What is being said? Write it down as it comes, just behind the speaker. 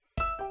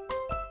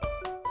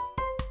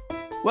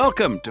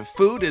Welcome to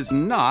Food is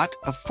Not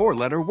a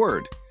Four-Letter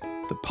Word,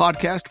 the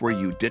podcast where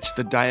you ditch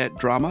the diet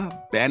drama,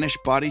 banish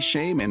body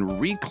shame, and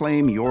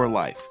reclaim your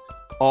life,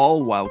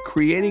 all while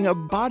creating a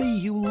body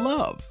you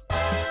love.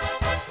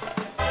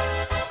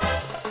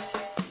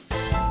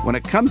 When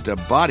it comes to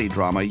body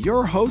drama,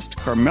 your host,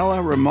 Carmela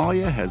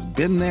Ramalha, has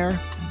been there,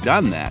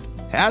 done that,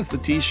 has the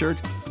t-shirt,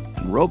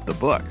 and wrote the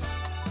books.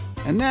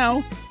 And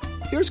now,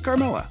 here's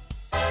Carmela.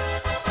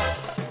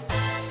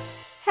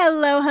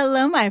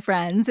 Hello, my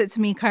friends. It's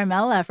me,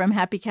 Carmela from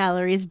Happy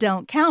Calories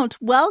Don't Count.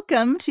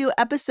 Welcome to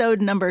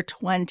episode number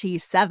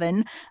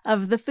 27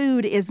 of the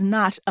Food is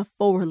Not a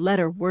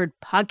Four-Letter Word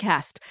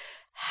podcast.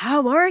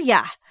 How are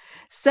ya?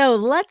 So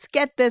let's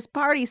get this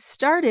party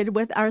started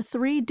with our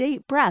 3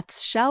 deep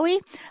breaths, shall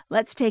we?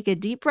 Let's take a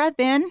deep breath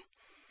in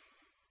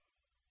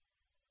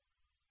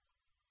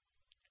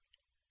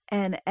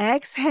and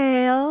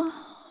exhale.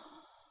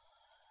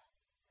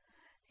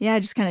 Yeah, I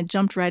just kind of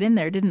jumped right in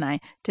there, didn't I?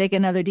 Take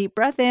another deep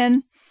breath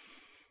in.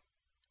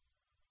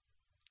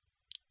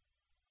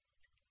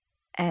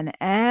 And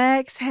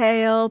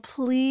exhale.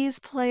 Please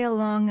play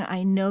along.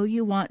 I know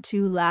you want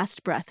to.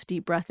 Last breath.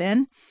 Deep breath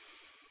in.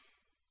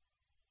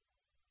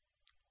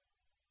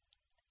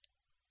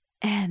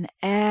 And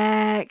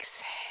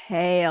exhale.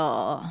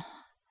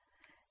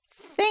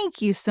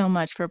 Thank you so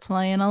much for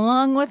playing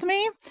along with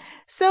me.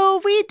 So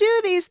we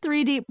do these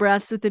 3 deep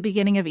breaths at the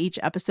beginning of each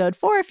episode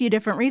for a few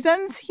different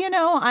reasons. You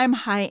know, I'm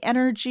high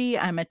energy.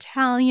 I'm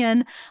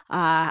Italian.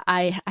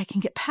 I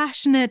can get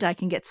passionate. I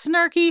can get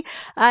snarky.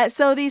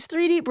 So these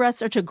 3 deep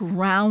breaths are to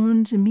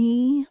ground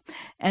me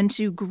and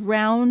to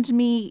ground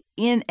me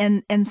in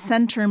and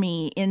center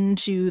me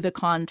into the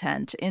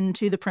content,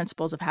 into the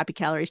principles of Happy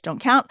Calories Don't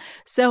Count,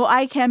 so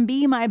I can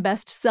be my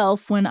best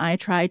self when I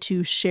try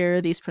to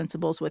share these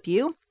principles with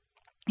you.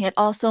 It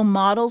also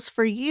models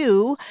for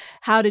you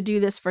how to do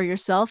this for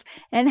yourself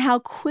and how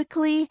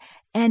quickly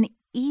and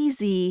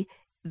easy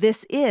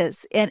this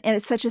is. And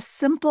it's such a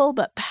simple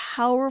but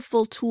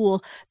powerful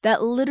tool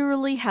that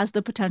literally has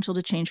the potential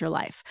to change your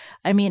life.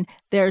 I mean,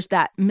 there's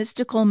that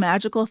mystical,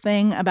 magical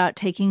thing about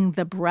taking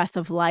the breath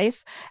of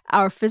life.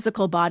 Our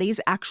physical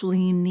bodies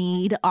actually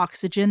need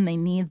oxygen. They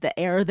need the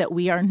air that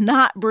we are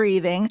not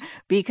breathing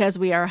because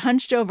we are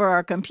hunched over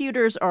our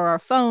computers or our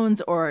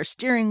phones or our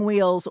steering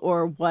wheels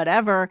or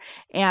whatever.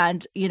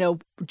 And, you know,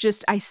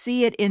 just I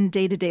see it in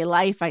day-to-day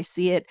life. I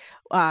see it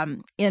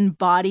in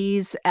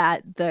bodies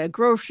at the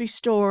grocery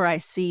store. I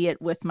see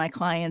it with my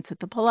clients at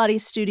the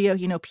Pilates studio.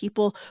 You know,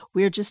 people,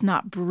 we're just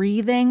not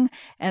breathing.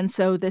 And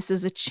so this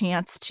is a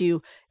chance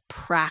to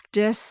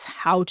practice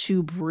how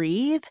to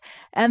breathe.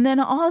 And then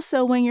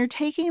also when you're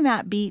taking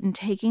that beat and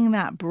taking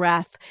that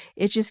breath,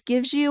 it just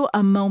gives you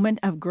a moment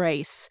of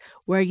grace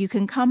where you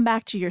can come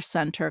back to your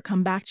center,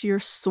 come back to your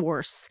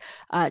source,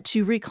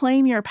 to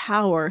reclaim your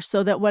power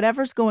so that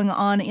whatever's going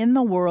on in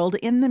the world,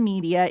 in the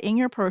media, in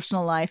your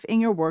personal life, in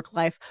your work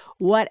life,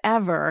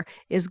 whatever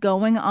is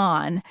going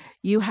on,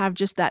 you have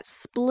just that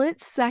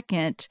split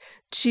second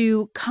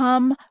to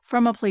come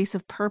from a place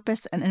of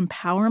purpose and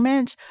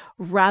empowerment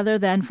rather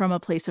than from a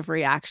place of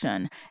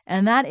reaction.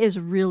 And that is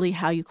really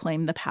how you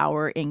claim the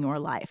power in your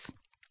life.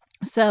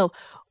 So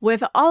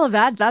with all of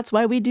that, that's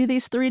why we do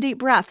these 3 deep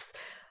breaths.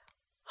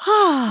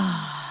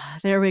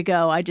 There we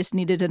go. I just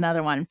needed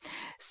another one.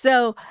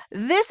 So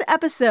this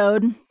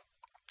episode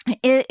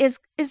is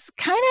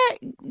kind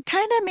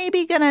of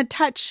maybe gonna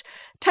touch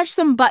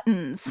some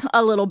buttons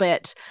a little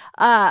bit.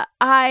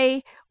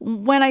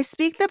 When I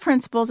speak the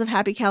principles of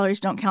Happy Calories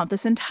Don't Count,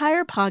 this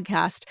entire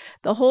podcast,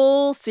 the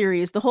whole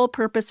series, the whole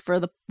purpose for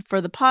the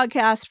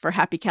podcast, for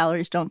Happy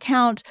Calories Don't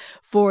Count,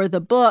 for the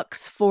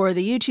books, for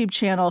the YouTube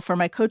channel, for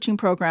my coaching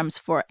programs,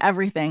 for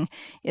everything,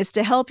 is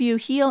to help you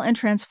heal and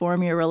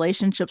transform your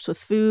relationships with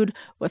food,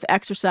 with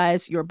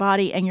exercise, your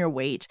body, and your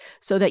weight,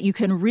 so that you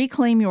can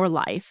reclaim your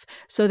life,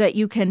 so that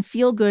you can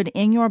feel good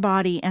in your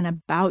body and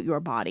about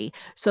your body,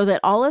 so that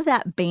all of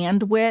that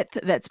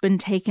bandwidth that's been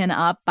taken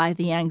up by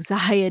the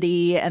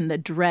anxiety and the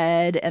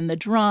dread and the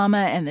drama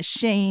and the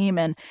shame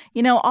and,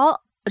 you know, all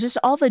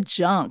the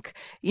junk,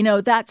 you know,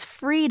 that's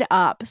freed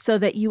up so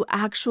that you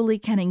actually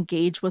can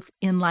engage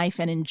in life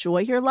and enjoy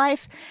your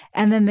life.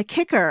 And then the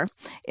kicker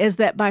is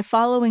that by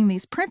following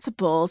these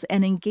principles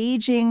and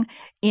engaging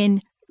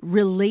in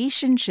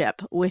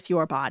relationship with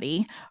your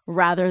body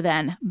rather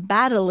than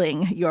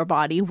battling your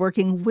body,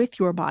 working with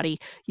your body,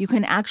 you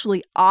can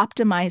actually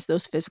optimize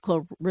those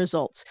physical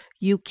results.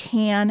 You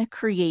can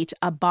create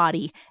a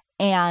body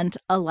and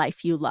a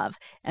life you love.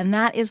 And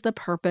that is the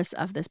purpose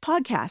of this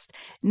podcast.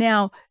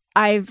 Now,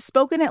 I've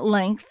spoken at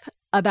length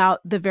about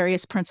the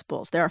various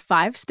principles. There are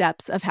 5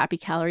 steps of Happy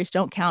Calories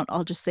Don't Count.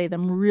 I'll just say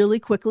them really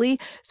quickly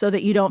so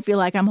that you don't feel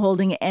like I'm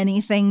holding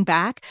anything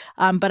back.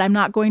 But I'm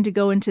not going to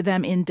go into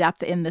them in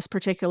depth in this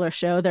particular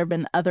show. There have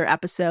been other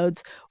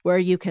episodes where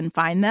you can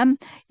find them.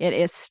 It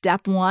is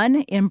step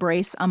 1,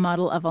 embrace a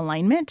model of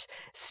alignment.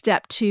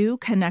 Step 2,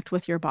 connect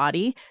with your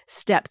body.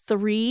 Step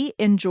 3,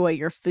 enjoy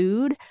your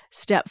food.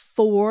 Step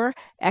 4,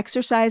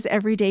 Exercise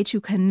every day to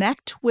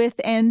connect with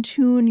and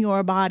tune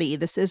your body.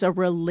 This is a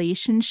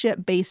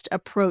relationship-based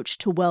approach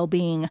to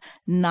well-being,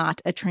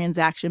 not a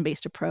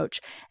transaction-based approach.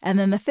 And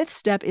then the fifth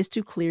step is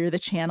to clear the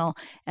channel.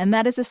 And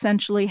that is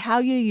essentially how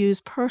you use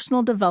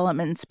personal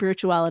development and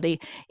spirituality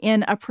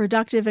in a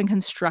productive and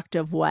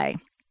constructive way.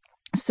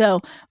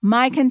 So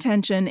my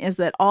contention is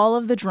that all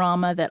of the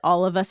drama that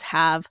all of us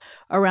have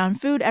around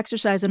food,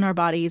 exercise, and our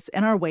bodies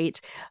and our weight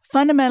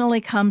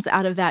fundamentally comes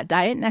out of that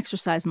diet and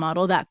exercise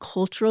model, that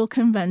cultural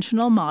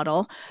conventional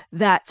model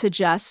that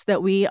suggests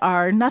that we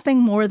are nothing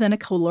more than a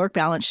caloric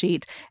balance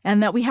sheet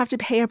and that we have to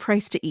pay a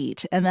price to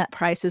eat, and that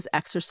price is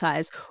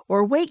exercise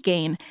or weight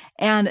gain.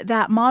 And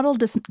that model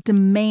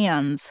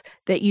demands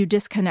that you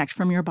disconnect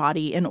from your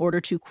body in order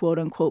to quote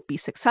unquote be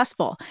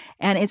successful.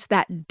 And it's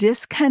that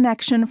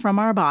disconnection from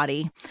our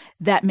body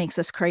that makes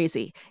us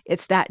crazy.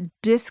 It's that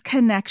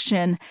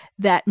disconnection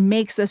that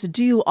makes us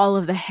do all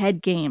of the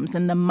head games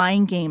and the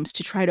mind games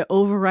to try to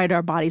override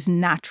our body's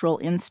natural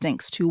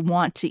instincts to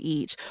want to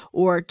eat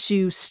or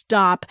to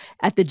stop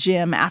at the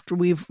gym after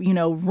we've,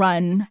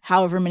 run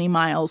however many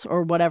miles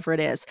or whatever it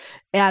is.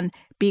 And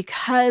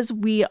because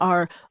we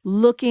are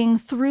looking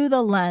through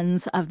the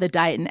lens of the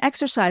diet and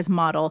exercise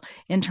model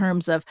in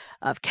terms of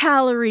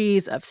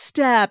calories, of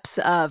steps,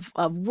 of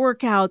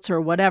workouts or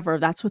whatever,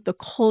 that's what the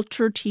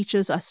culture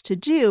teaches us to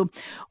do.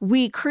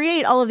 We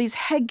create all of these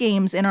head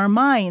games in our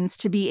minds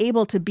to be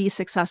able to be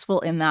successful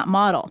in that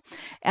model.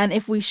 And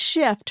if we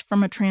shift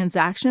from a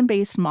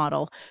transaction-based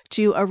model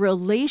to a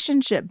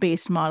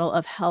relationship-based model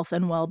of health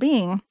and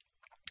well-being,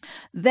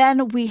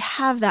 then we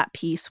have that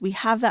peace, we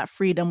have that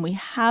freedom, we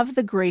have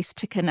the grace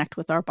to connect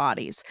with our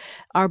bodies.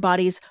 Our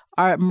bodies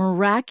are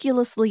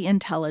miraculously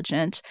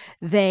intelligent.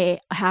 They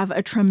have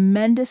a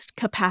tremendous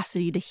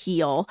capacity to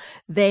heal.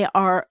 They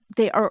are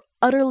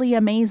utterly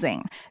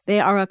amazing.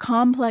 They are a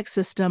complex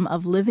system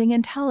of living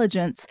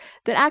intelligence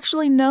that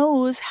actually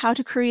knows how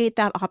to create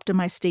that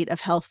optimized state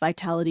of health,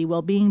 vitality,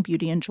 well-being,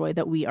 beauty, and joy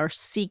that we are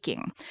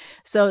seeking.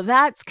 So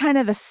that's kind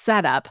of the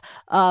setup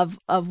of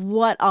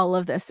what all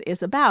of this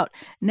is about.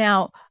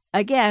 Now,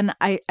 again,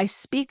 I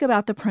speak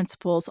about the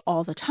principles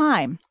all the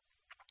time,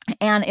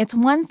 and it's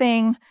one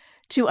thing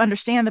to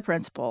understand the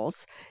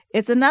principles.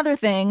 It's another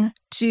thing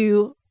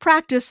to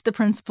practice the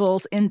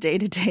principles in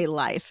day-to-day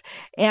life.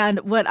 And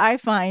what I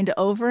find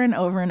over and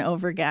over and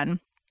over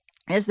again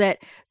is that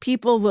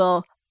people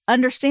will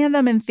understand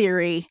them in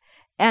theory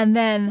and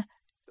then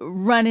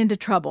run into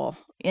trouble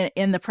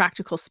in the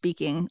practical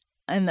speaking,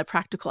 in the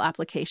practical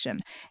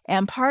application.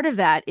 And part of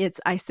that,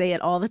 I say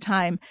it all the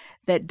time,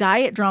 that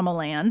diet drama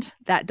land,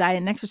 that diet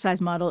and exercise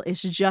model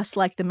is just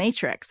like the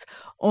Matrix,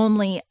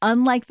 only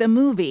unlike the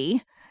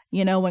movie,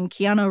 when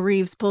Keanu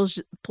Reeves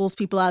pulls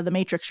people out of the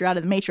Matrix, you're out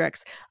of the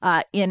Matrix.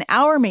 In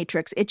our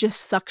Matrix, it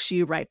just sucks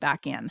you right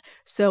back in.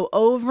 So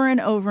over and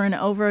over and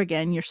over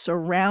again, you're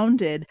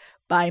surrounded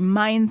by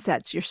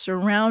mindsets. You're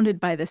surrounded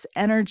by this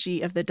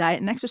energy of the diet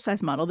and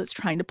exercise model that's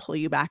trying to pull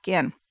you back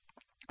in.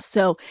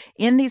 So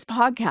in these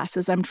podcasts,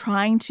 as I'm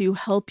trying to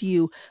help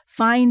you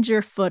find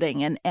your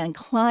footing and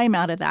climb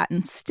out of that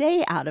and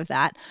stay out of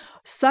that,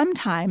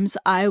 sometimes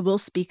I will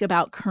speak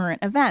about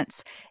current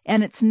events.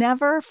 And it's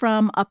never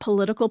from a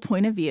political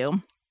point of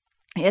view.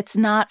 It's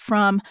not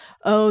from,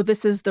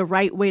 this is the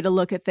right way to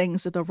look at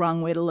things or the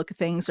wrong way to look at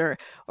things or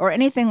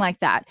anything like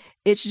that.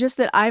 It's just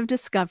that I've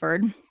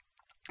discovered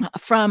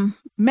from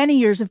many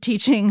years of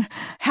teaching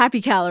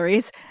happy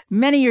calories,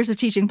 many years of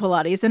teaching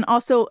Pilates, and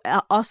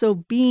also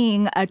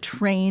being a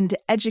trained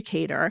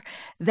educator,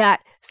 that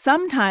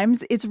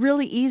sometimes it's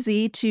really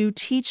easy to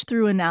teach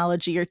through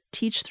analogy or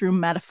teach through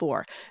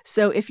metaphor.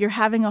 So if you're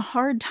having a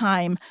hard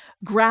time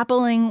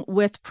grappling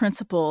with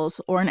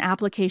principles or an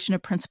application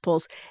of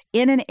principles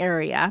in an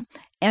area,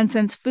 and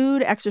since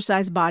food,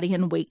 exercise, body,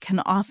 and weight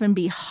can often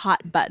be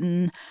hot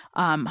button,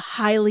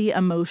 highly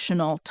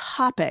emotional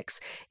topics,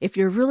 if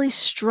you're really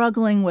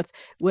struggling with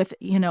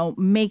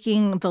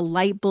making the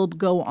light bulb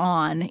go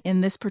on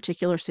in this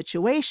particular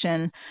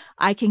situation,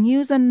 I can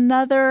use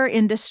another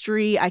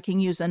industry, I can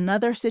use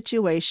another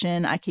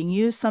situation, I can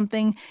use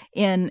something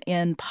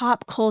in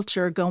pop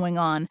culture going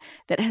on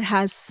that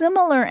has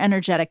similar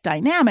energetic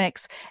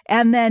dynamics,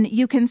 and then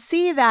you can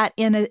see that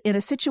in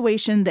a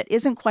situation that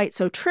isn't quite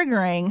so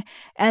triggering,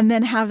 and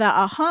then have that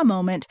aha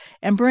moment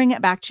and bring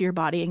it back to your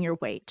body and your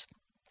weight.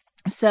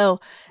 So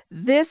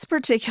this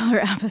particular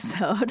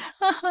episode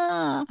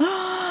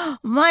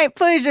might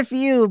push a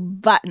few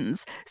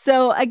buttons.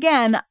 So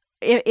again,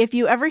 if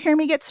you ever hear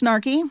me get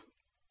snarky,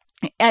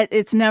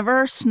 it's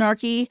never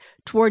snarky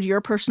toward your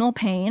personal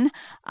pain.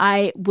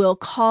 I will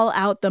call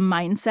out the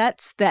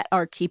mindsets that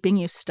are keeping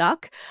you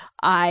stuck.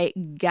 I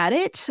get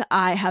it.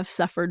 I have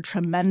suffered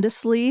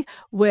tremendously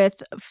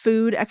with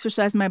food,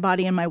 exercise, my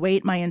body, and my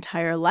weight my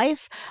entire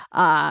life.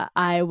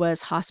 I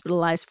was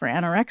hospitalized for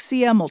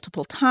anorexia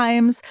multiple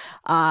times.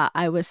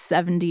 I was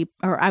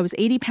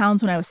 80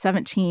 pounds when I was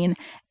 17.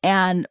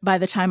 And by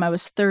the time I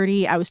was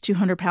 30, I was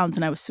 200 pounds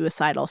and I was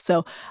suicidal.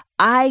 So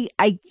I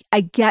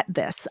get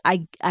this.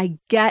 I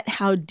get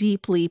how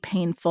deeply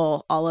painful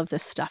subtle all of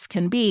this stuff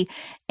can be.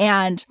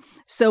 And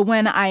so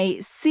when I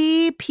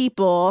see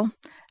people,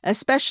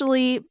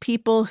 especially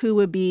people who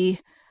would be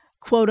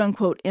quote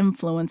unquote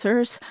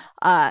influencers,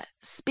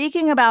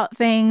 speaking about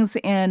things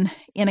in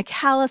a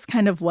callous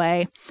kind of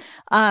way,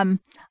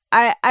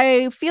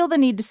 I feel the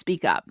need to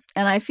speak up,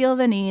 and I feel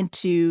the need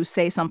to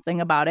say something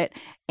about it.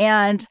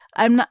 And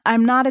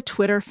I'm not a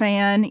Twitter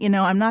fan.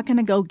 I'm not going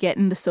to go get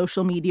in the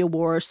social media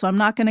wars. So I'm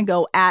not going to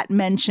go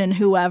mention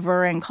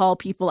whoever and call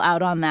people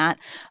out on that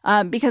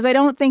because I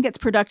don't think it's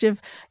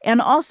productive.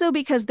 And also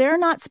because they're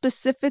not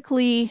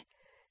specifically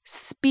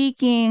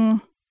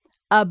speaking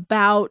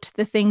about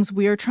the things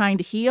we're trying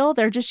to heal.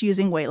 They're just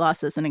using weight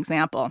loss as an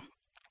example.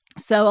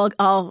 So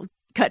I'll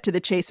cut to the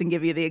chase and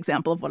give you the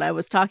example of what I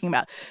was talking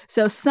about.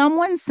 So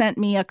someone sent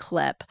me a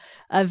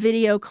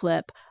video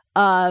clip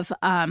of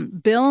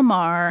Bill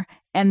Maher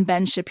and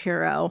Ben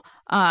Shapiro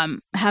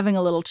having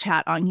a little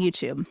chat on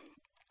YouTube.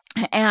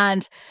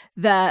 And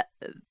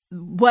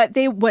what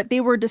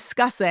they were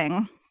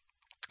discussing,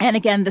 and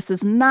again, this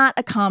is not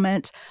a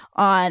comment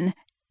on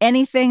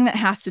anything that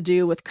has to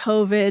do with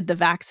COVID, the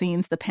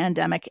vaccines, the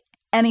pandemic,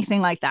 anything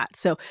like that.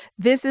 So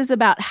this is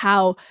about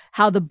how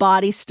the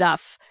body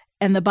stuff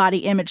and the body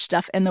image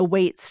stuff and the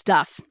weight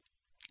stuff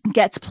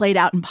gets played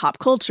out in pop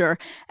culture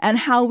and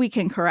how we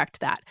can correct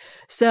that.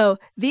 So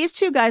these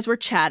two guys were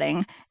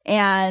chatting,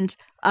 and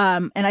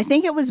I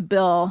think it was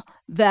Bill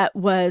that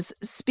was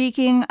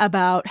speaking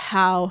about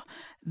how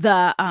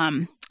the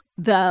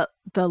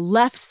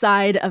left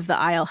side of the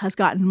aisle has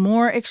gotten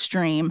more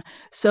extreme,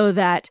 so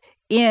that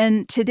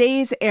in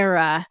today's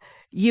era,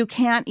 you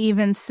can't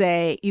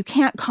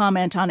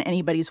comment on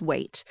anybody's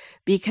weight,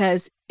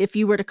 because if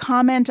you were to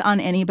comment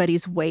on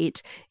anybody's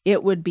weight,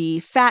 it would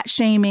be fat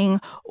shaming,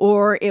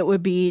 or it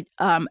would be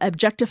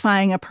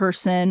objectifying a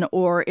person,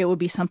 or it would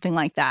be something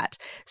like that.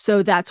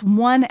 So that's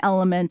one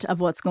element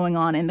of what's going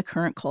on in the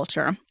current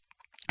culture.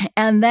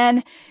 And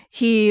then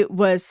he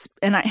was,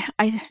 and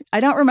I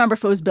don't remember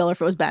if it was Bill or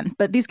if it was Ben,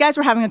 but these guys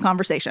were having a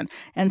conversation,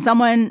 and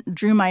someone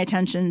drew my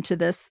attention to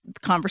this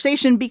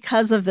conversation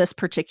because of this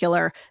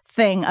particular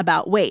thing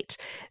about weight.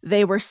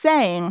 They were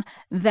saying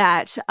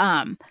that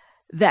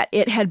that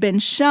it had been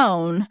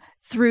shown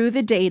through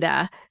the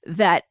data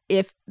that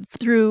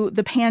through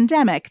the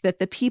pandemic, that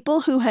the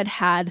people who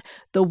had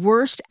the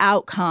worst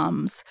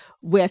outcomes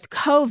with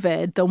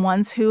COVID, the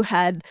ones who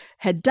had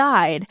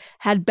died,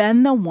 had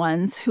been the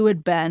ones who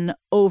had been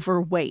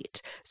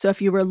overweight. So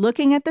if you were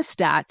looking at the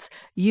stats,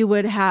 you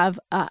would have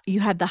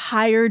you had the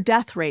higher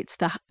death rates,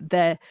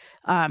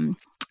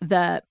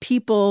 the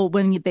people,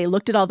 when they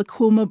looked at all the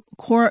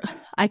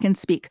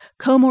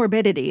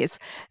comorbidities,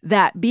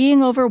 that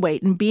being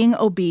overweight and being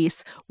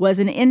obese was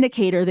an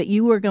indicator that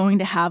you were going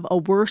to have a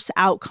worse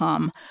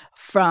outcome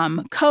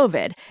from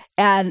COVID.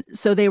 And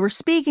so they were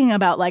speaking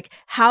about, like,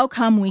 how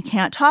come we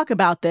can't talk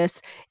about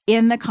this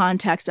in the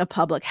context of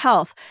public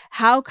health?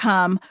 How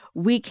come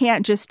we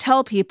can't just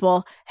tell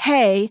people,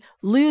 hey,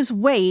 lose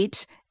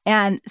weight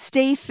and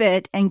stay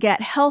fit and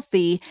get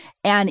healthy?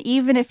 And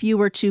even if you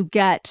were to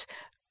get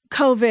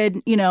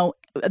COVID,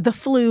 the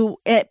flu,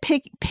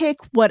 pick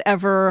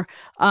whatever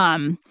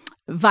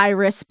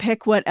virus,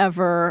 pick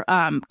whatever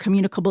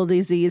communicable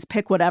disease,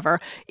 pick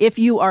whatever. If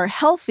you are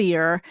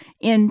healthier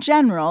in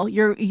general,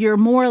 you're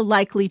more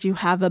likely to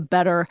have a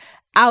better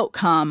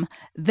outcome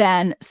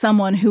than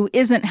someone who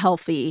isn't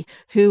healthy,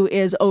 who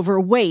is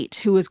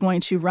overweight, who is going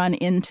to run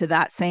into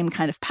that same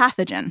kind of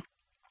pathogen.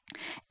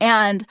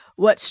 And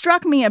what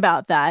struck me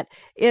about that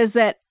is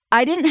that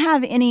I didn't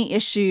have any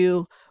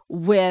issue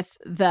with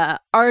the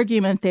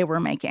argument they were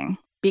making,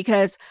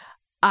 because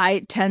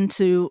I tend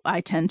to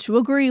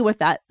agree with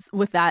that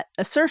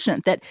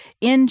assertion that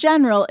in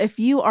general, if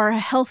you are a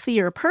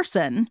healthier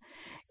person,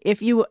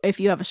 if you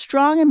have a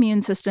strong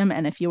immune system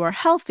and if you are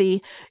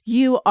healthy,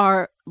 you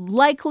are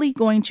likely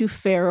going to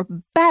fare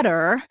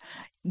better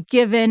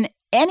given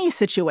any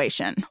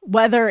situation,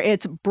 whether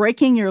it's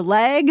breaking your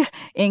leg,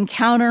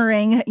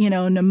 encountering,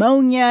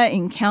 pneumonia,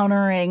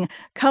 encountering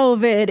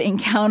COVID,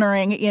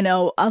 encountering,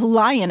 a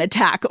lion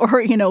attack,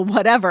 or,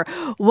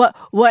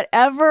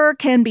 whatever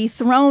can be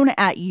thrown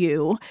at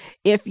you.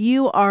 If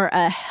you are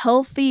a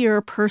healthier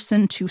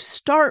person to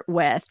start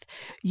with,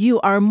 you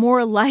are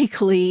more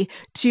likely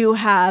to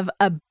have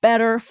a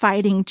better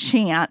fighting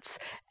chance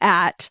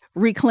at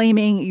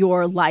reclaiming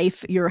your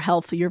life, your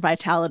health, your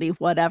vitality,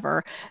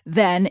 whatever,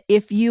 than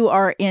if you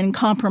are in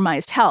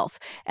compromised health.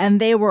 And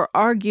they were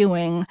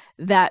arguing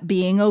that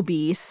being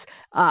obese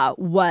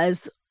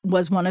was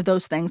one of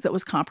those things that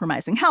was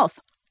compromising health.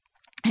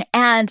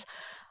 And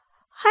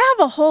I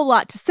have a whole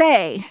lot to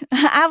say.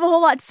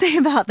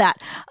 About that.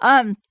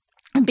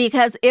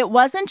 Because it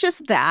wasn't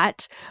just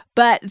that,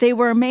 but they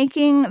were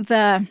making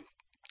the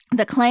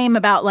claim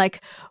about,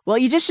 like, well,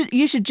 you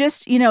should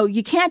just,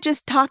 you can't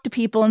just talk to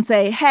people and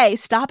say, hey,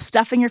 stop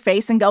stuffing your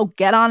face and go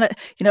get on it,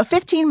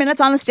 15 minutes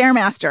on the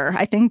Stairmaster.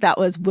 I think that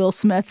was Will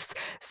Smith's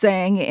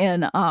saying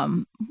in,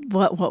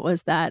 what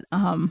was that?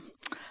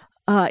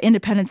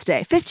 Independence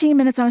Day, 15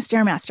 minutes on a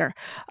Stairmaster.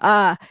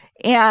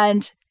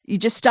 And you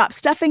just stop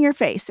stuffing your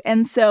face.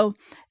 And so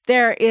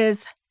there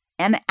is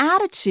an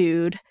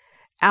attitude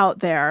out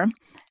there,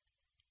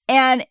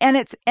 and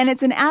it's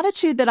an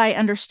attitude that I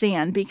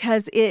understand,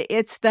 because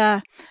it's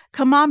the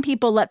 "come on,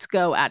 people, let's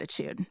go"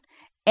 attitude.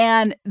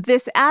 And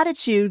this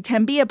attitude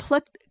can be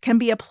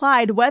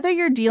applied whether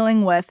you're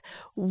dealing with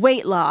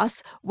weight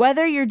loss,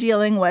 whether you're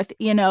dealing with,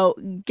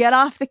 get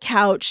off the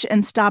couch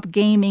and stop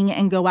gaming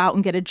and go out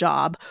and get a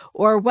job,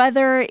 or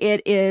whether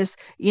it is,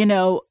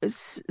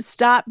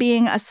 stop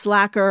being a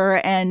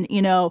slacker and,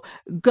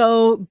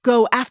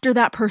 go after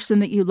that person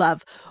that you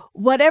love.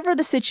 Whatever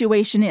the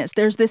situation is,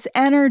 there's this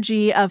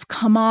energy of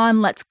 "come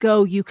on, let's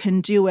go, you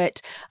can do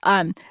it."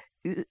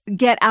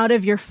 Get out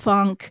of your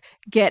funk,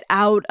 get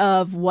out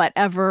of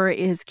whatever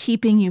is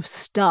keeping you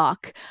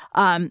stuck.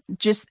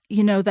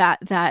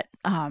 That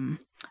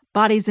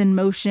bodies in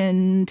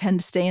motion tend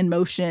to stay in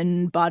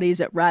motion,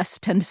 bodies at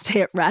rest tend to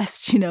stay at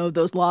rest,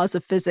 those laws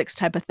of physics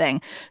type of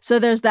thing. So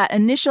there's that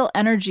initial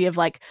energy of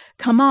like,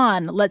 come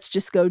on, let's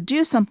just go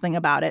do something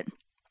about it.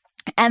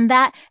 And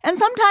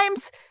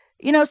sometimes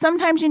you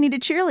need a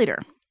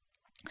cheerleader.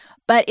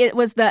 But it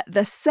was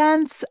the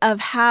sense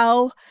of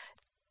how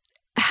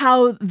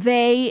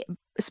they,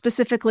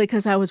 specifically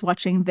because I was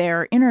watching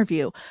their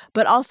interview,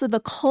 but also the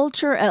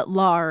culture at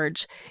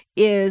large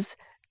is,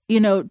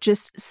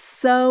 just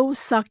so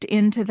sucked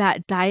into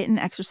that diet and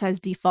exercise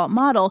default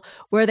model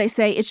where they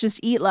say it's just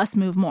eat less,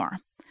 move more.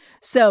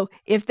 So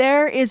if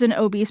there is an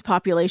obese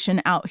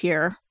population out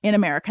here in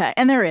America,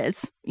 and there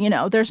is,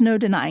 there's no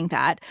denying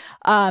that,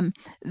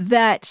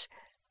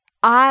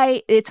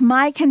 it's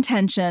my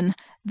contention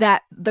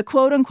that the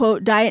quote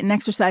unquote diet and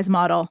exercise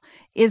model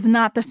is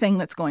not the thing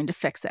that's going to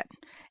fix it.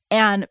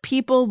 And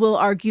people will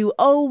argue,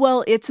 oh,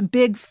 well, it's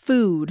big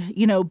food.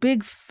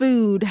 Big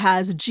food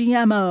has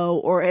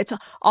GMO, or it's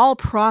all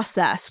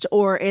processed,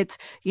 or it's,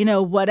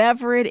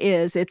 whatever it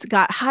is. It's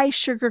got high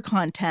sugar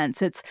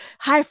contents. It's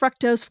high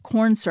fructose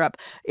corn syrup.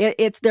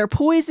 They're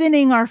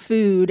poisoning our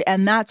food,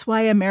 and that's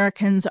why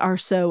Americans are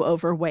so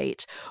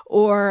overweight.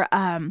 Or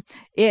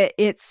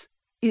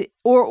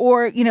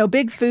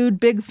big food,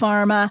 big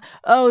pharma,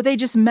 oh, they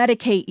just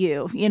medicate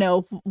you,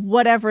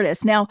 whatever it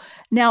is. Now,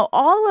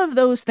 all of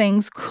those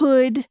things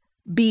could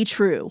be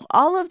true.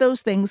 All of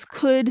those things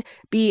could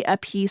be a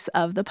piece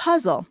of the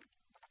puzzle.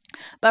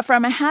 But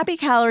from a happy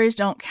calories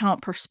don't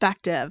count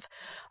perspective,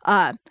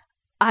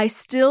 I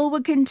still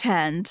would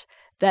contend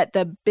that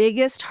the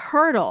biggest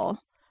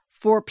hurdle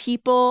for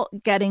people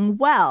getting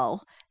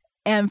well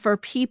and for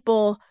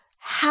people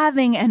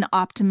having an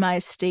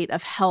optimized state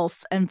of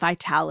health and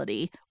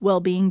vitality,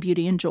 well-being,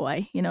 beauty, and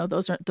joy.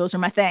 Those are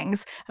my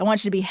things. I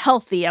want you to be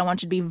healthy. I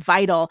want you to be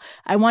vital.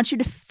 I want you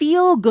to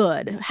feel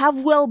good,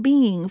 have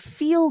well-being,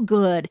 feel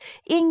good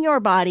in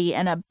your body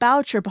and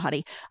about your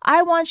body.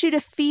 I want you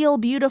to feel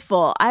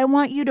beautiful. I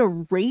want you to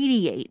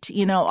radiate,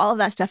 all of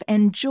that stuff,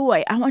 and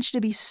joy. I want you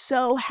to be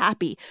so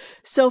happy.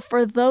 So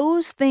for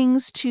those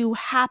things to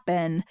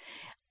happen,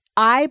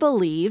 I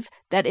believe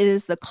that it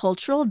is the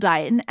cultural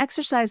diet and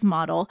exercise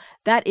model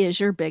that is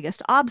your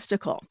biggest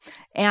obstacle.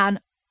 And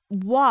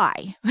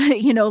why?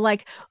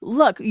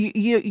 Look,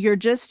 you're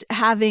just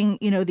having,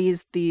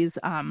 these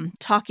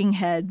talking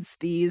heads,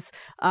 these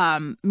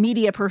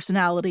media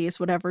personalities,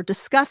 whatever,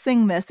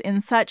 discussing this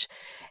in such,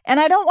 and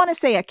I don't want to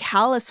say a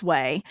callous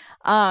way,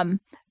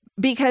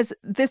 because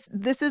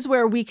this is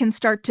where we can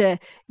start to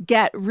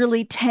get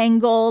really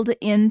tangled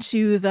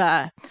into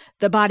the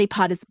body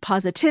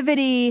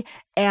positivity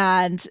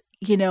and,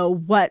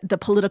 what the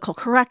political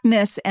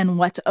correctness and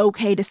what's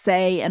okay to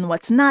say and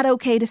what's not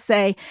okay to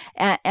say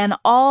and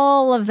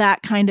all of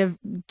that kind of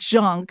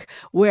junk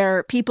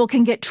where people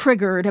can get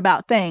triggered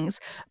about things.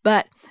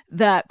 But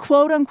the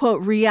quote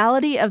unquote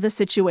reality of the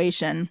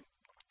situation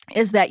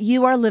is that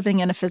you are living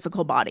in a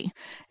physical body.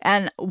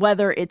 And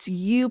whether it's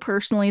you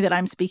personally that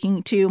I'm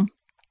speaking to,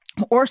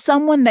 or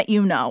someone that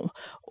you know,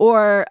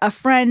 or a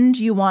friend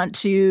you want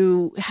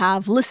to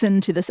have listen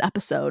to this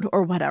episode,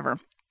 or whatever,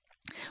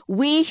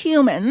 we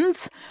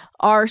humans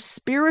are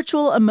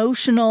spiritual,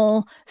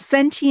 emotional,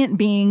 sentient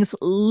beings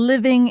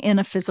living in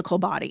a physical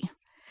body.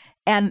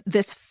 And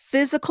this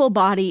physical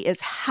body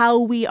is how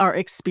we are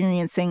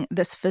experiencing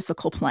this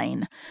physical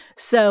plane.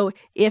 So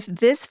if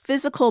this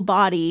physical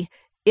body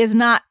is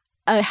not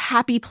a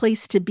happy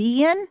place to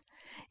be in,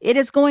 it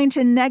is going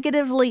to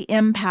negatively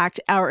impact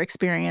our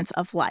experience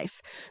of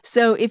life.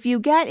 So if you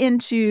get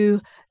into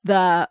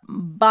the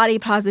body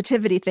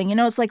positivity thing,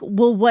 it's like,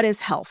 well, what is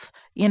health?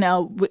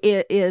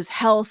 Is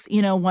health,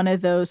 one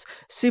of those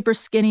super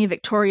skinny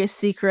Victoria's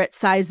Secret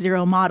size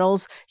 0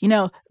 models?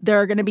 There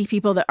are going to be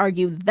people that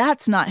argue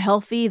that's not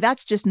healthy.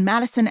 That's just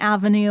Madison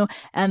Avenue.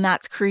 And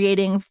that's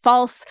creating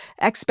false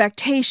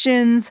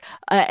expectations.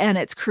 And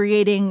it's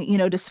creating,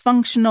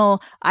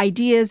 dysfunctional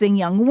ideas in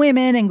young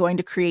women and going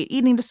to create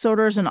eating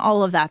disorders and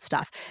all of that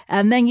stuff.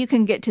 And then you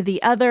can get to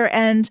the other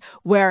end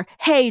where,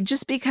 hey,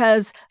 just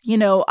because,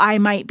 I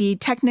might be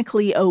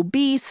technically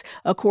obese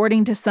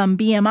according to some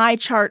BMI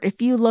chart,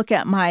 if you look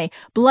at my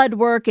blood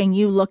work and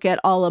you look at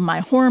all of my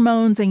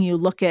hormones and you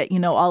look at,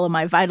 all of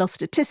my vital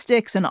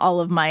statistics and all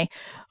of my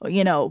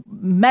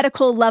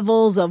medical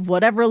levels of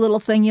whatever little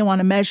thing you want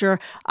to measure,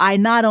 I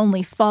not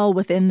only fall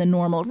within the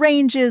normal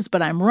ranges,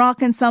 but I'm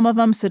rocking some of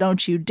them. So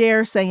don't you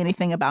dare say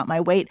anything about my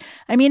weight.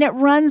 I mean, it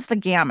runs the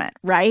gamut,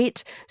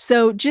 right?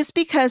 So just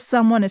because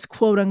someone is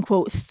quote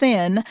unquote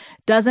thin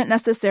doesn't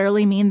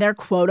necessarily mean they're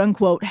quote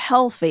unquote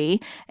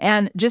healthy.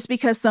 And just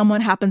because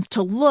someone happens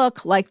to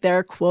look like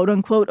they're quote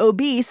unquote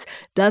obese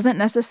doesn't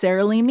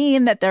necessarily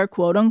mean that they're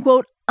quote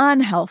unquote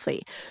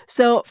unhealthy.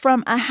 So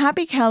from a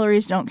happy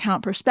calories don't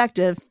count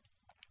perspective,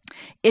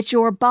 it's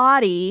your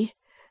body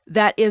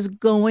that is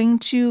going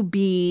to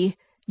be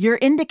your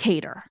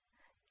indicator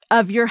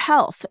of your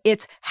health.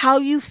 It's how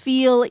you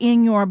feel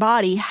in your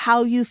body,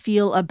 how you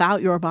feel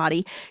about your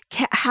body.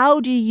 How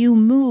do you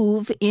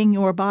move in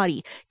your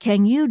body?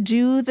 Can you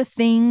do the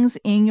things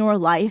in your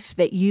life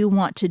that you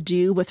want to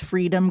do with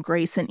freedom,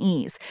 grace, and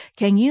ease?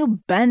 Can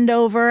you bend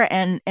over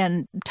and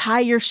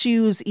tie your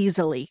shoes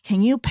easily?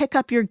 Can you pick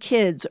up your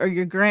kids or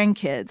your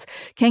grandkids?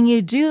 Can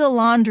you do the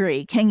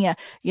laundry? Can you,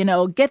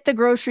 get the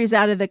groceries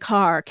out of the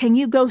car? Can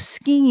you go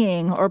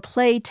skiing or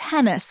play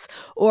tennis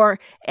or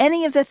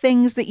any of the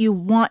things that you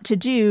want to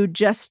do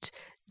just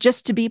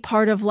to be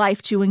part of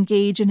life, to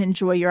engage and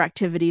enjoy your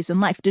activities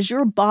in life? Does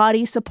your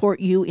body support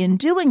you in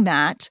doing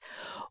that?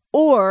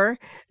 Or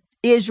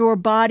is your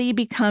body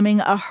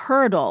becoming a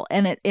hurdle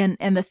and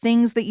the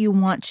things that you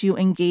want to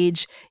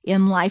engage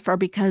in life are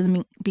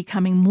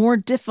becoming more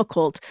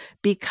difficult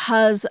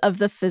because of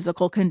the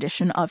physical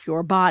condition of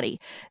your body?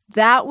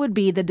 That would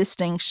be the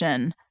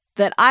distinction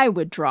that I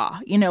would draw.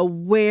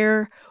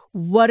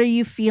 What are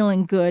you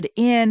feeling good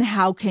in?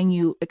 How can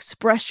you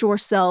express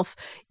yourself?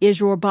 Is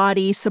your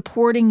body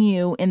supporting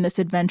you in this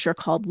adventure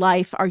called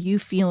life? Are you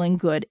feeling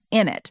good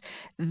in it?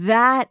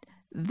 That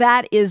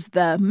is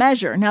the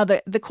measure. Now,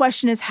 the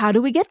question is, how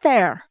do we get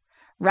there?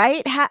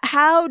 Right?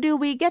 How do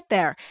we get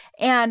there?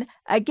 And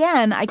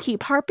again, I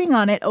keep harping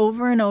on it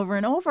over and over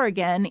and over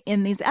again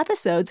in these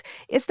episodes.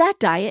 It's that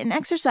diet and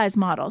exercise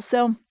model.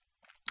 So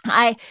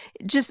I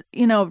just,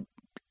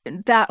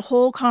 that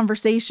whole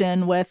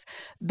conversation with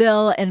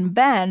Bill and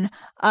Ben,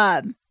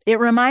 it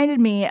reminded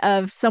me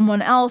of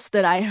someone else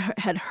that I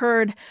had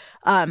heard,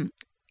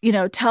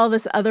 tell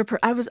this other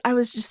I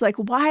was just like,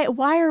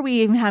 why are we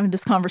even having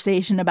this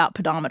conversation about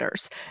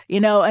pedometers?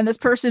 And this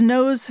person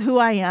knows who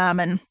I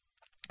am, and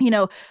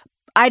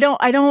I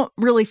don't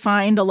really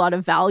find a lot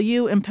of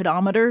value in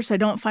pedometers. I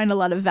don't find a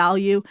lot of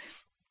value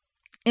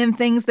in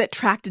things that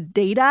track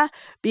data,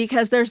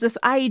 because there's this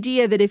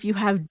idea that if you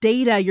have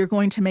data, you're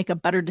going to make a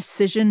better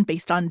decision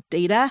based on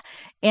data.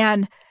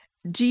 And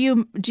if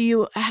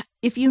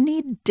you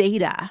need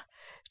data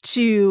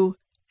to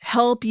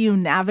help you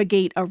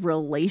navigate a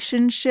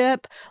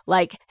relationship,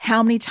 like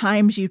how many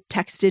times you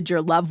texted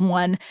your loved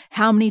one,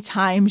 how many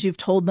times you've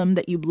told them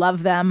that you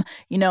love them,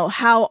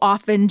 how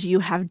often do you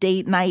have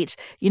date night?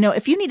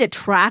 If you need to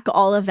track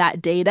all of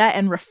that data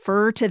and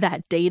refer to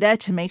that data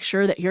to make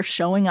sure that you're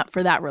showing up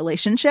for that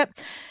relationship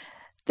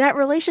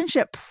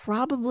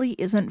probably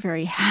isn't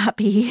very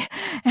happy,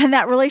 and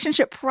that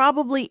relationship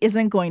probably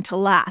isn't going to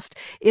last.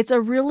 It's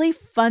a really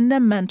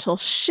fundamental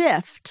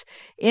shift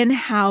in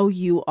how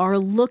you are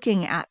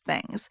looking at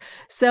things.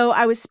 So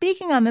I was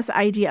speaking on this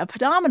idea of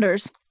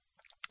pedometers,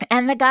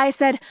 and the guy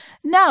said,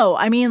 no,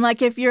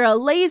 if you're a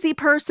lazy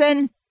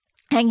person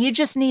and you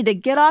just need to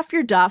get off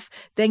your duff,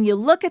 then you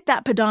look at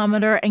that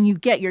pedometer and you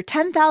get your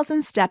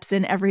 10,000 steps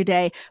in every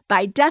day.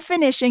 By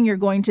definition, you're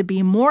going to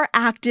be more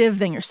active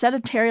than your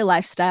sedentary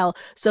lifestyle.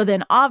 So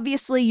then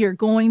obviously you're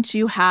going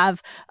to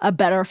have a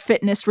better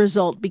fitness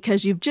result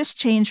because you've just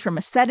changed from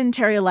a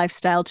sedentary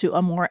lifestyle to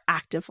a more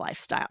active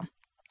lifestyle.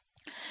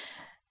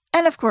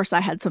 And of course, I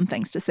had some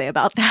things to say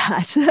about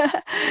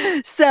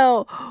that.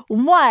 So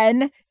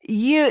one,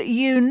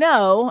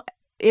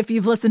 if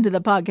you've listened to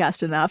the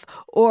podcast enough,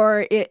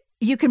 or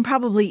you can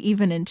probably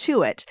even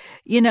intuit,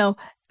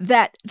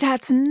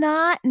 that's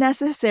not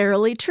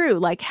necessarily true.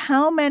 Like,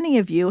 how many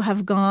of you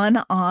have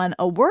gone on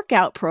a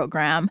workout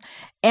program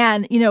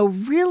and,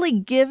 really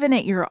given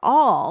it your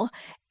all,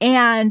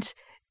 and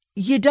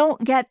you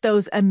don't get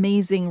those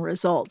amazing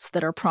results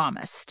that are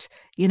promised?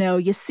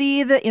 You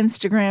see the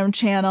Instagram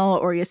channel,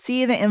 or you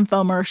see the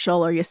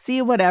infomercial, or you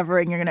see whatever,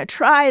 and you're going to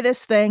try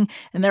this thing,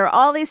 and there are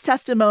all these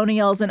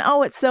testimonials, and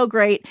oh, it's so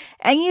great,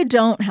 and you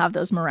don't have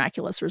those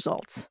miraculous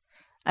results.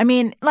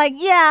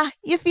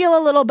 You feel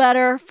a little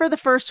better for the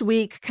first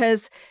week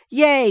because,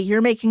 yay,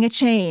 you're making a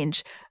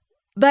change.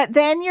 But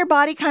then your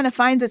body kind of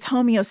finds its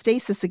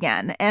homeostasis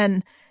again,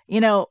 and,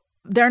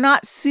 they're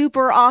not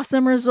super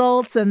awesome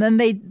results, and then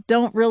they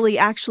don't really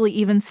actually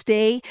even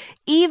stay,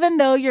 even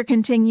though you're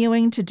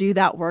continuing to do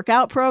that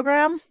workout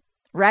program,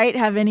 right?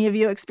 Have any of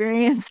you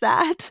experienced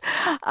that?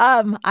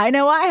 I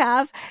know I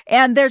have.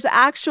 And there's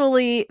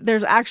actually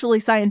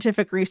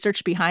scientific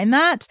research behind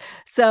that.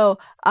 So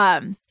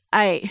I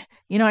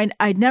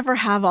never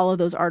have all of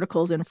those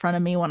articles in front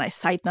of me when I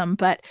cite them,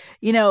 but,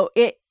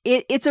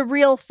 it's a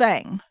real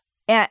thing.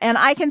 And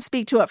I can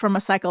speak to it from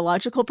a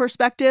psychological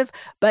perspective,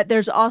 but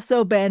there's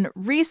also been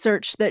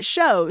research that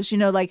shows,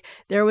 like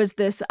there was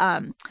this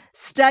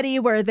study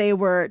where they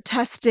were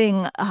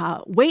testing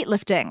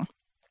weightlifting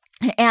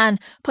and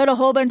put a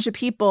whole bunch of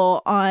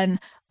people on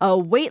a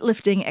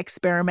weightlifting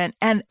experiment.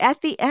 And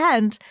at the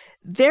end,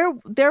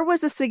 there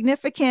was a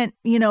significant,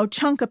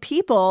 chunk of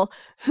people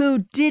who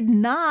did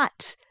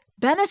not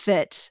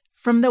benefit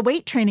from the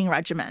weight training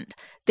regimen.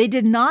 They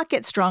did not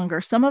get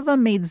stronger. Some of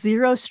them made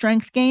 0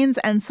 strength gains,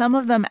 and some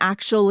of them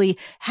actually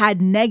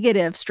had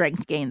negative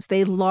strength gains.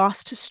 They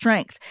lost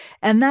strength.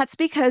 And that's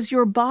because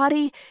your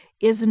body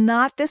is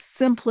not this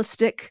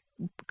simplistic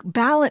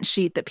balance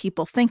sheet that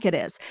people think it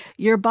is.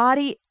 Your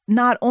body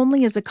not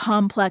only is a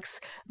complex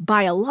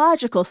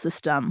biological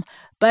system,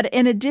 but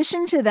in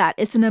addition to that,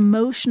 it's an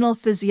emotional,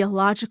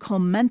 physiological,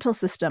 mental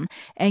system.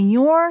 And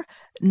your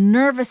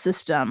nervous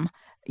system,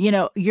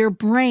 your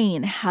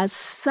brain has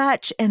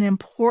such an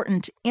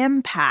important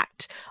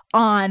impact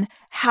on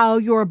how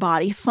your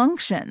body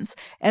functions.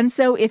 And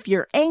so if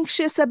you're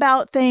anxious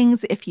about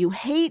things, if you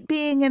hate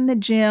being in the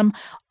gym,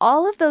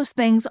 all of those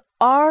things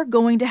are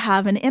going to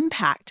have an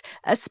impact,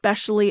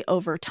 especially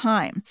over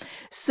time.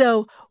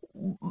 So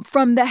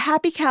from the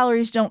Happy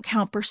Calories Don't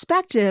Count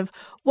perspective,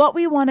 what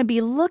we want to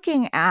be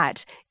looking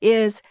at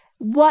is,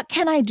 what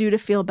can I do to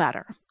feel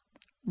better?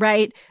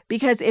 Right?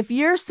 Because if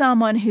you're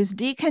someone who's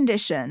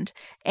deconditioned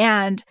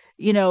and,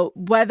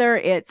 whether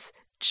it's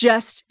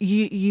just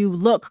you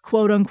look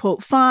quote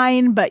unquote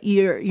fine, but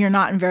you're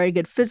not in very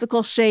good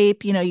physical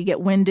shape, you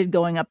get winded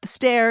going up the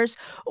stairs,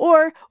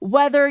 or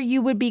whether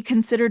you would be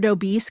considered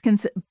obese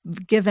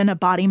given a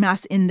body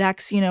mass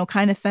index,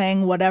 kind of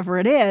thing, whatever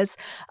it is,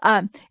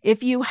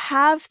 if you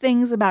have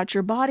things about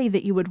your body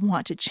that you would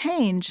want to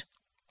change,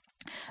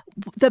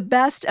 the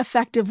best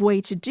effective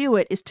way to do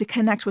it is to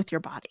connect with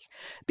your body.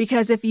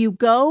 Because if you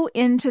go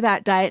into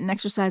that diet and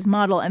exercise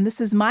model, and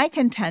this is my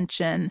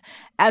contention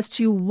as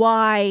to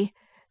why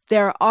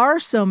there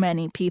are so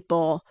many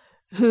people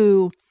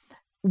who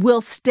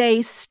will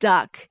stay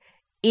stuck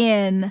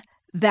in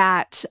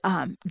that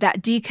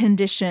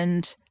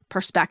deconditioned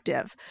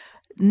perspective.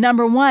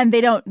 Number one, they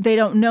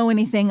don't know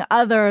anything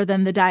other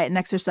than the diet and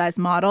exercise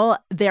model.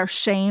 They're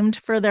shamed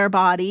for their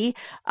body.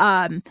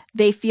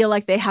 They feel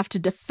like they have to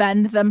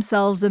defend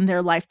themselves in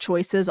their life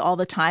choices all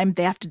the time.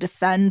 They have to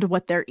defend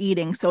what they're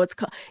eating. So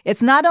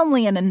it's not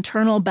only an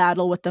internal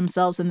battle with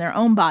themselves and their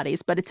own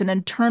bodies, but it's an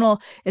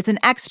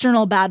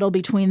external battle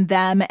between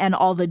them and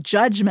all the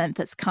judgment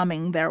that's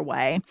coming their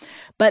way.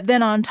 But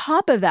then on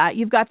top of that,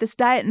 you've got this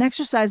diet and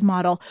exercise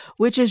model,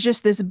 which is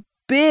just this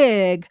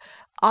big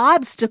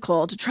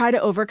obstacle to try to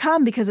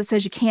overcome, because it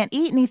says you can't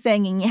eat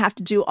anything and you have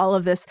to do all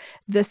of this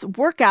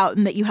workout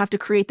and that you have to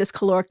create this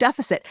caloric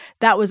deficit.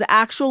 That was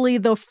actually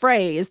the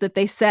phrase that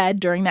they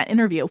said during that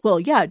interview. Well,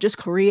 yeah, just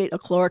create a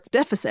caloric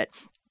deficit.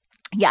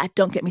 Yeah,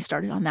 don't get me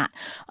started on that.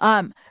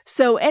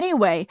 So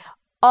anyway,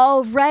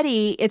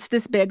 already it's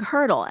this big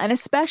hurdle. And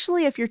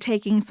especially if you're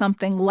taking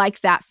something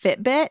like that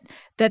Fitbit,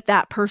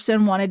 that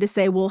person wanted to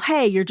say, well,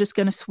 hey, you're just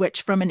going to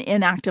switch from an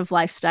inactive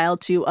lifestyle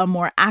to a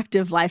more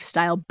active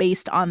lifestyle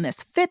based on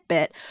this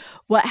Fitbit.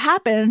 What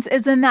happens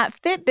is then that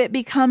Fitbit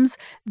becomes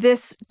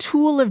this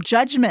tool of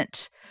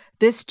judgment,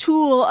 this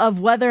tool of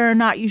whether or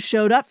not you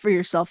showed up for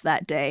yourself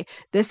that day,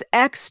 this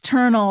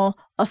external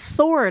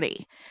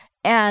authority.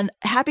 And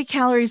Happy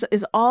Calories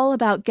is all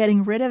about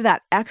getting rid of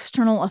that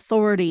external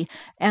authority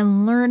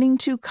and learning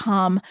to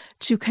come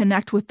to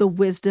connect with the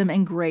wisdom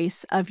and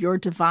grace of your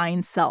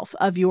divine self,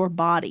 of your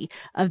body,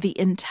 of the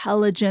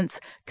intelligence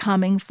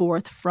coming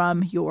forth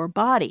from your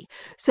body.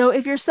 So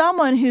if you're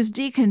someone who's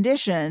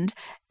deconditioned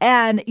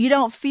and you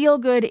don't feel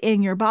good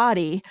in your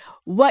body,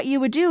 what you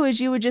would do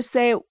is you would just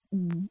say,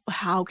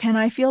 how can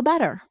I feel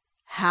better?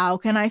 How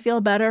can I feel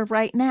better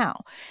right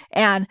now?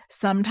 And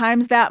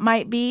sometimes that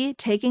might be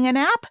taking a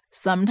nap.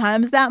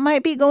 Sometimes that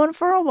might be going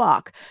for a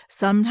walk.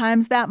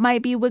 Sometimes that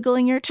might be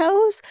wiggling your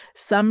toes.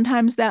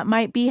 Sometimes that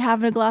might be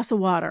having a glass of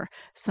water.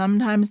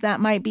 Sometimes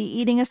that might be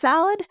eating a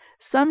salad.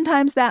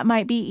 Sometimes that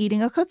might be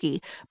eating a cookie.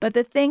 But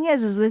the thing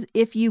is that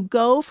if you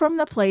go from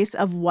the place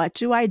of what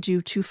do I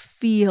do to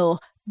feel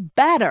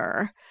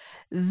better,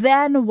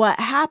 then what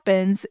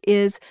happens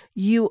is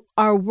you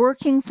are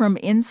working from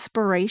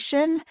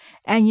inspiration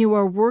and you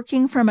are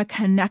working from a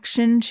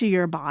connection to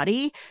your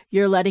body.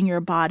 You're letting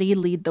your body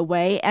lead the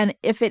way. And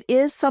if it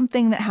is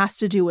something that has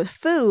to do with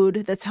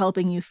food that's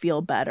helping you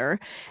feel better,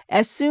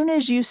 as soon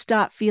as you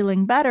stop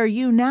feeling better,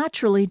 you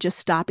naturally just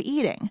stop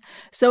eating.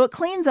 So it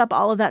cleans up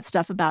all of that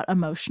stuff about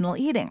emotional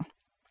eating.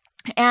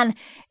 And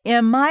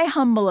in my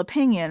humble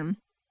opinion,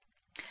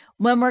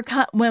 when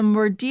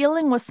we're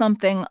dealing with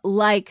something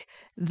like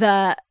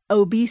the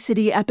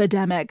obesity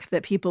epidemic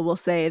that people will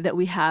say that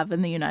we have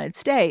in the United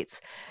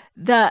States,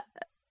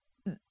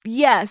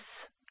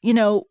 yes,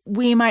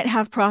 we might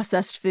have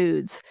processed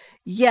foods.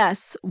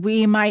 Yes,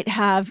 we might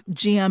have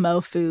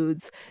GMO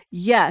foods.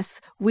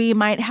 Yes, we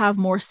might have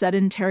more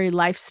sedentary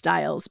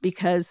lifestyles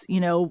because,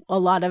 a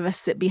lot of us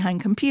sit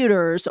behind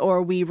computers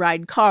or we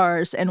ride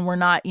cars and we're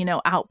not,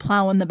 out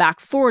plowing the back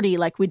 40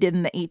 like we did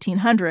in the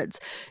 1800s.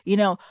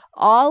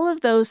 All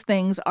of those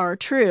things are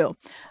true.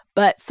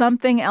 But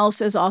something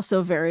else is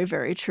also very,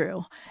 very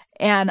true.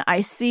 And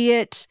I see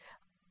it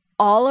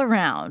all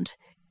around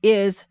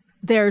is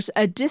there's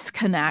a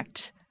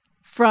disconnect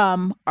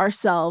from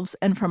ourselves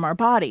and from our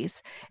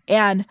bodies.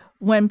 And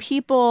when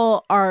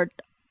people are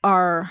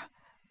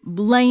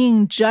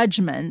laying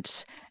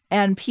judgment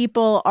and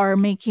people are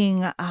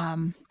making,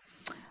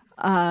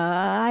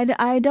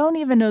 I don't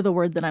even know the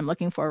word that I'm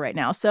looking for right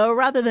now. So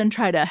rather than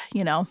try to,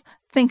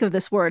 think of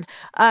this word,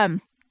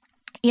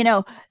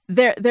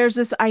 there's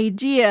this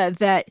idea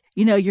that,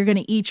 you're going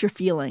to eat your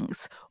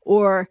feelings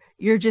or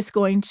you're just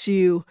going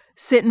to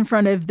sit in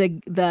front of the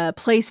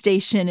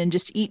PlayStation and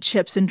just eat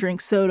chips and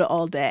drink soda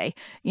all day,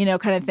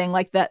 kind of thing,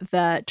 like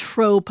the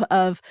trope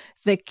of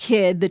the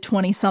kid, the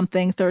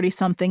 20-something,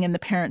 30-something in the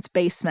parents'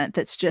 basement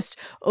that's just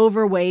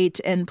overweight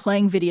and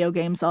playing video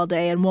games all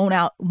day and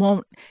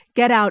won't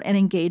get out and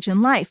engage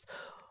in life.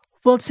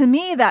 Well, to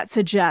me, that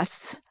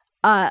suggests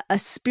a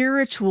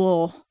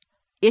spiritual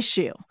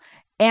issue.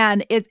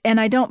 And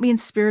I don't mean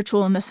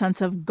spiritual in the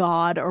sense of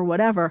God or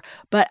whatever,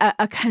 but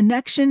a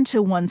connection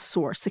to one's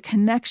source, a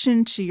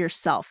connection to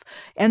yourself.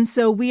 And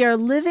so we are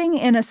living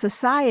in a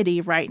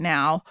society right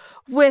now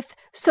with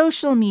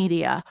social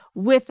media,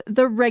 with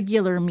the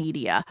regular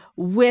media,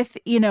 with,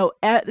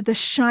 the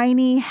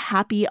shiny,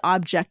 happy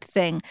object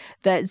thing,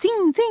 the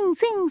zing, zing,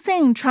 zing,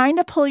 zing, trying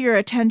to pull your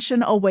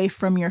attention away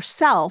from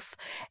yourself.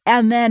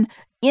 And then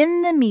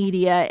in the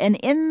media and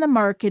in the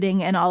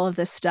marketing and all of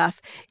this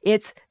stuff,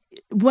 it's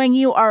when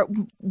you are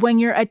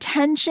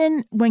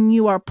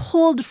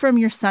pulled from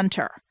your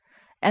center.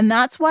 And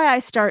that's why I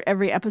start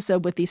every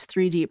episode with these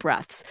 3 deep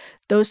breaths.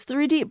 Those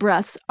 3 deep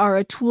breaths are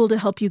a tool to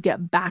help you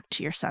get back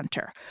to your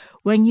center.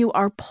 When you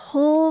are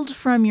pulled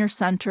from your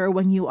center,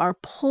 when you are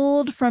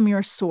pulled from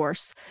your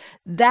source,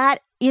 that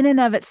in and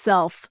of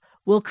itself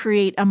will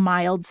create a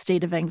mild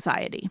state of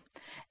anxiety.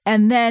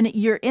 And then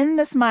you're in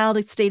this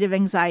mild state of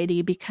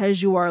anxiety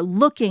because you are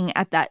looking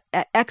at that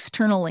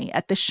externally,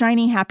 at the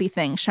shiny, happy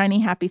thing,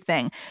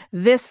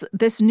 this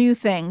new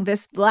thing,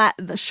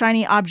 the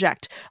shiny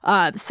object,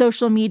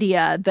 social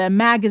media, the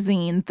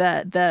magazine,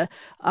 the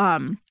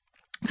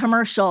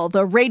commercial,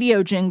 the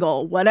radio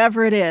jingle,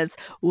 whatever it is,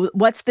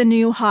 what's the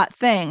new hot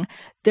thing?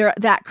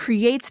 That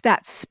creates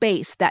that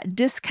space, that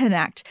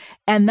disconnect,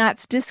 and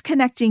that's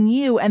disconnecting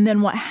you. And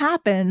then what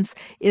happens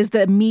is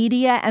the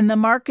media and the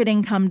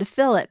marketing come to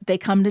fill it. They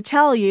come to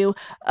tell you,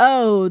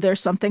 oh, there's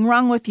something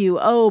wrong with you.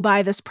 Oh,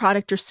 buy this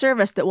product or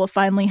service that will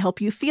finally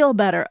help you feel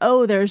better.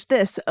 Oh, there's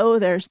this. Oh,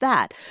 there's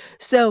that.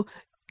 So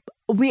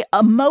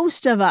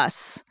most of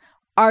us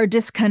are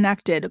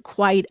disconnected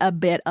quite a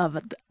bit of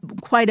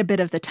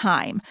the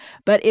time.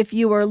 But if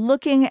you are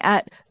looking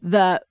at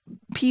the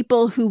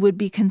people who would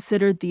be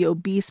considered the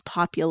obese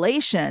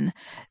population,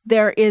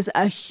 there is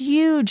a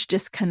huge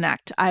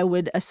disconnect, I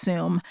would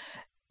assume,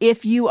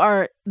 if you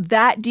are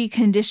that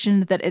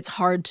deconditioned that it's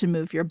hard to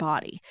move your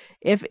body.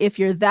 If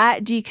you're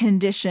that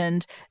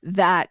deconditioned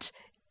that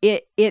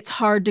it's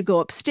hard to go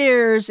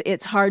upstairs.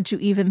 It's hard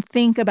to even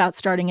think about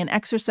starting an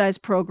exercise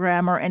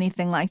program or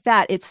anything like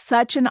that. It's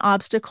such an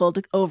obstacle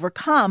to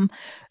overcome.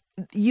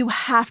 You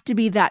have to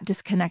be that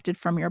disconnected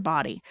from your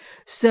body.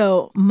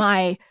 So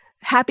my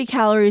happy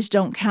calories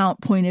don't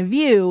count point of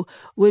view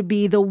would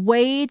be the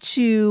way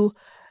to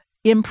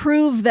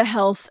improve the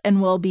health and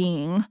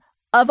well-being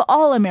of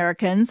all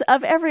Americans,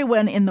 of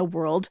everyone in the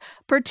world,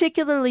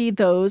 particularly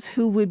those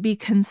who would be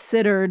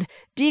considered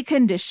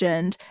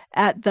deconditioned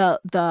at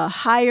the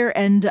higher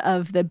end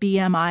of the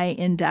BMI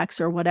index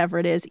or whatever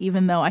it is,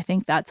 even though I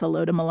think that's a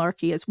load of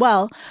malarkey as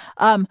well,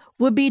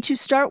 would be to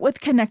start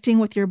with connecting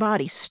with your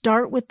body.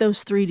 Start with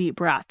those 3 deep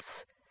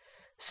breaths.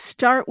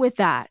 Start with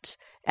that,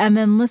 and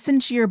then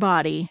listen to your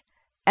body,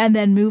 and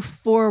then move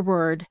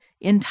forward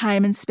in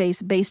time and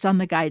space based on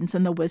the guidance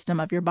and the wisdom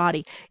of your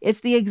body.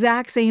 It's the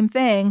exact same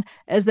thing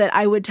as that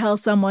I would tell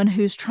someone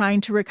who's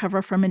trying to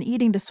recover from an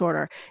eating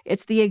disorder.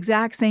 It's the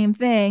exact same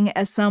thing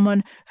as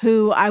someone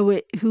who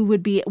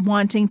would be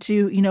wanting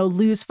to,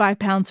 lose 5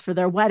 pounds for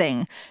their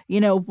wedding.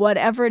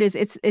 Whatever it is,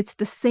 it's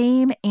the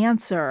same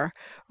answer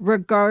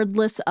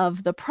regardless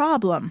of the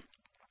problem.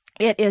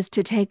 It is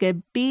to take a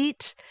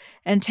beat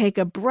and take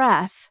a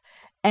breath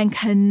and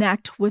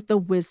connect with the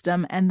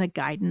wisdom and the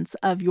guidance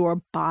of your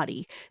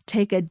body.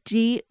 Take a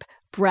deep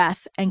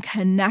breath and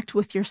connect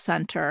with your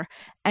center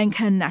and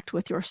connect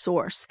with your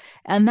source.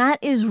 And that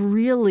is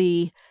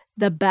really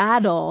the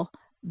battle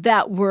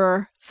that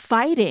we're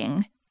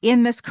fighting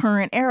in this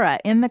current era,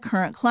 in the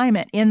current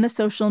climate, in the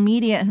social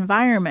media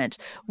environment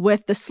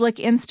with the slick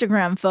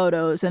Instagram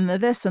photos and the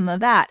this and the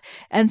that.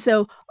 And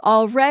so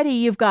already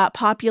you've got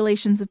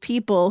populations of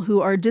people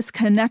who are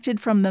disconnected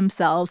from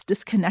themselves,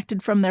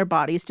 disconnected from their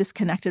bodies,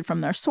 disconnected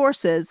from their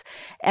sources.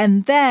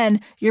 And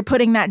then you're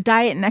putting that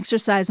diet and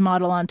exercise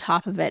model on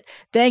top of it.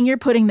 Then you're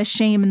putting the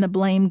shame and the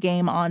blame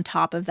game on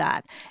top of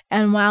that.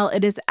 And while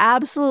it is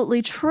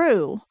absolutely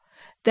true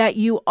that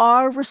you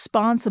are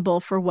responsible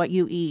for what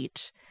you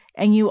eat,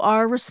 and you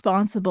are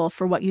responsible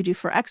for what you do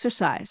for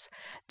exercise,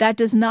 that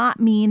does not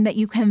mean that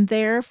you can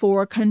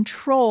therefore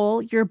control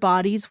your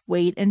body's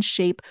weight and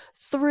shape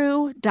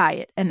through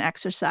diet and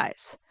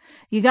exercise.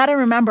 You got to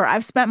remember,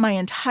 I've spent my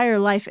entire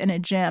life in a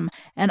gym,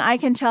 and I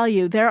can tell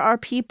you there are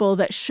people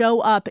that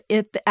show up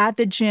at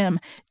the gym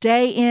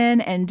day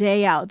in and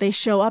day out. They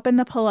show up in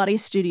the Pilates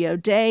studio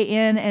day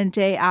in and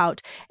day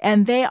out,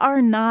 and they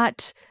are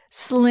not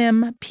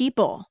slim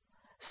people.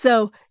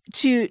 So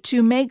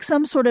to make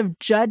some sort of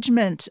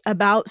judgment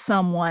about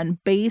someone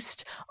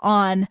based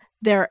on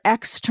their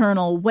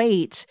external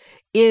weight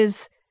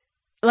is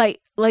like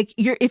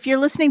if you're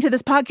listening to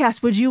this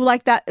podcast, would you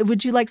like that?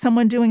 Would you like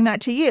someone doing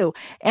that to you?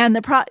 And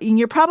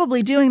you're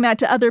probably doing that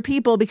to other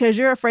people because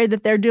you're afraid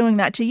that they're doing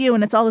that to you.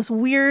 And it's all this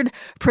weird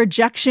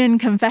projection,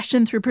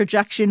 confession through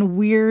projection,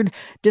 weird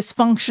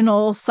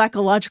dysfunctional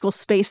psychological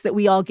space that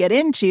we all get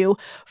into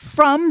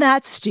from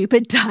that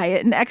stupid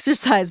diet and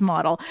exercise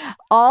model.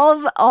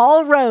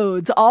 All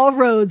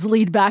roads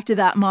lead back to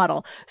that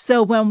model.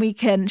 So when we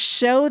can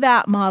show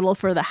that model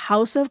for the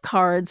house of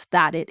cards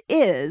that it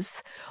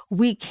is,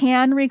 we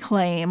can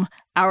reclaim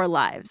our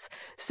lives.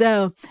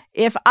 So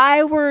if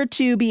I were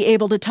to be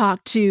able to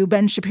talk to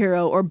Ben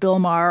Shapiro or Bill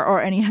Maher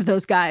or any of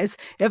those guys,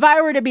 if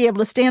I were to be able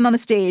to stand on a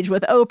stage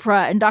with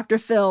Oprah and Dr.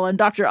 Phil and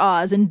Dr.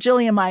 Oz and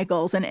Jillian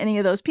Michaels and any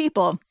of those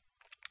people,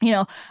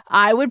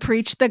 I would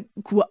preach the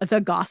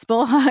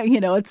gospel.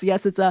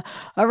 It's a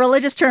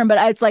religious term,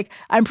 but it's like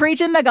I'm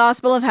preaching the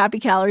gospel of happy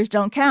calories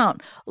don't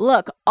count.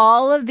 Look,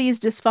 all of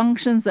these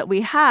dysfunctions that we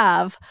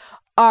have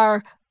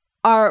are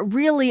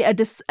really a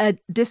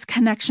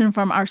disconnection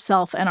from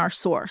ourself and our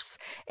source.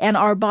 And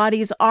our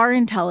bodies are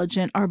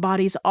intelligent, our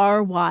bodies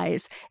are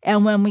wise.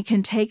 And when we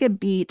can take a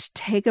beat,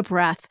 take a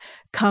breath,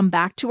 come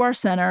back to our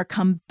center,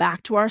 come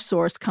back to our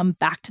source, come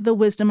back to the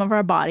wisdom of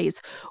our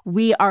bodies,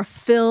 we are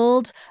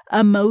filled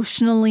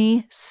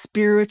emotionally,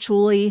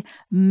 spiritually,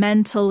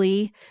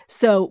 mentally.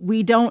 So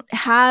we don't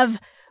have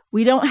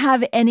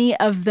any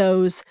of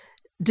those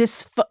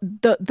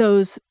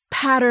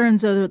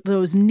patterns or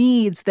those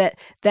needs that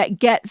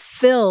get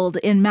filled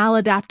in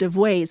maladaptive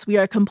ways. We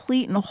are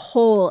complete and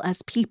whole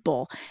as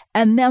people.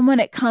 And then when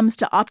it comes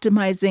to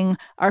optimizing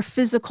our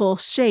physical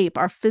shape,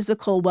 our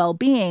physical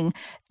well-being,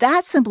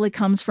 that simply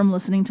comes from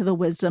listening to the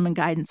wisdom and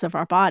guidance of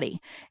our body.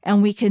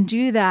 And we can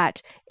do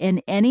that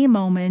in any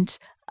moment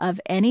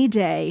of any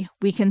day.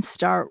 We can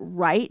start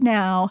right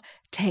now.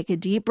 Take a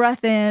deep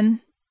breath in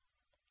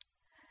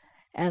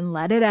and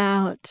let it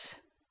out.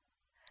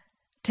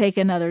 Take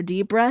another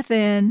deep breath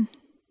in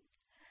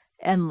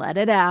and let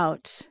it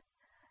out.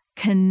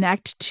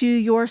 Connect to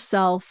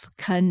yourself,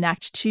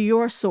 connect to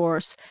your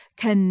source,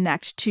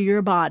 connect to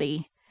your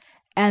body,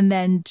 and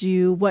then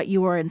do what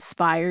you are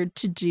inspired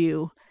to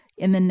do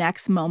in the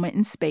next moment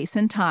in space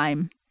and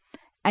time.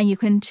 And you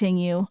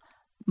continue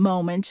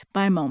moment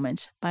by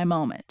moment by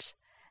moment.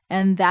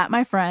 And that,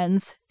 my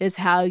friends, is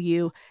how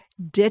you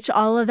ditch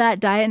all of that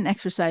diet and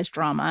exercise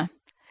drama.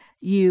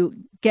 You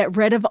get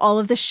rid of all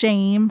of the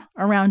shame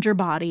around your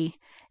body,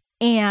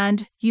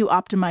 and you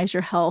optimize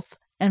your health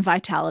and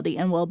vitality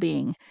and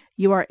well-being.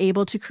 You are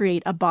able to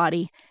create a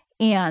body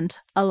and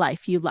a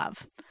life you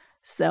love.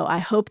 So I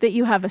hope that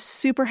you have a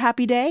super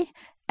happy day,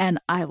 and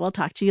I will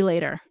talk to you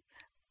later.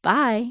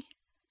 Bye.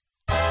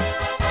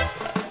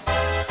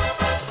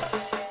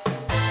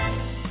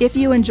 If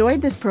you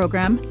enjoyed this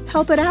program,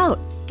 help it out.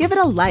 Give it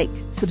a like,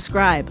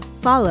 subscribe,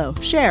 follow,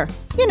 share.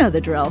 You know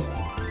the drill.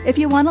 If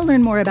you want to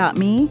learn more about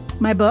me,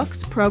 my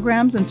books,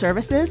 programs, and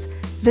services,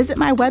 visit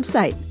my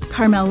website,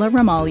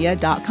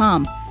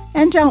 carmelaramalia.com.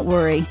 And don't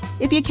worry,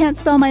 if you can't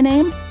spell my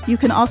name, you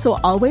can also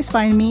always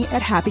find me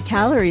at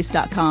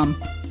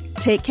happycalories.com.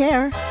 Take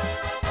care.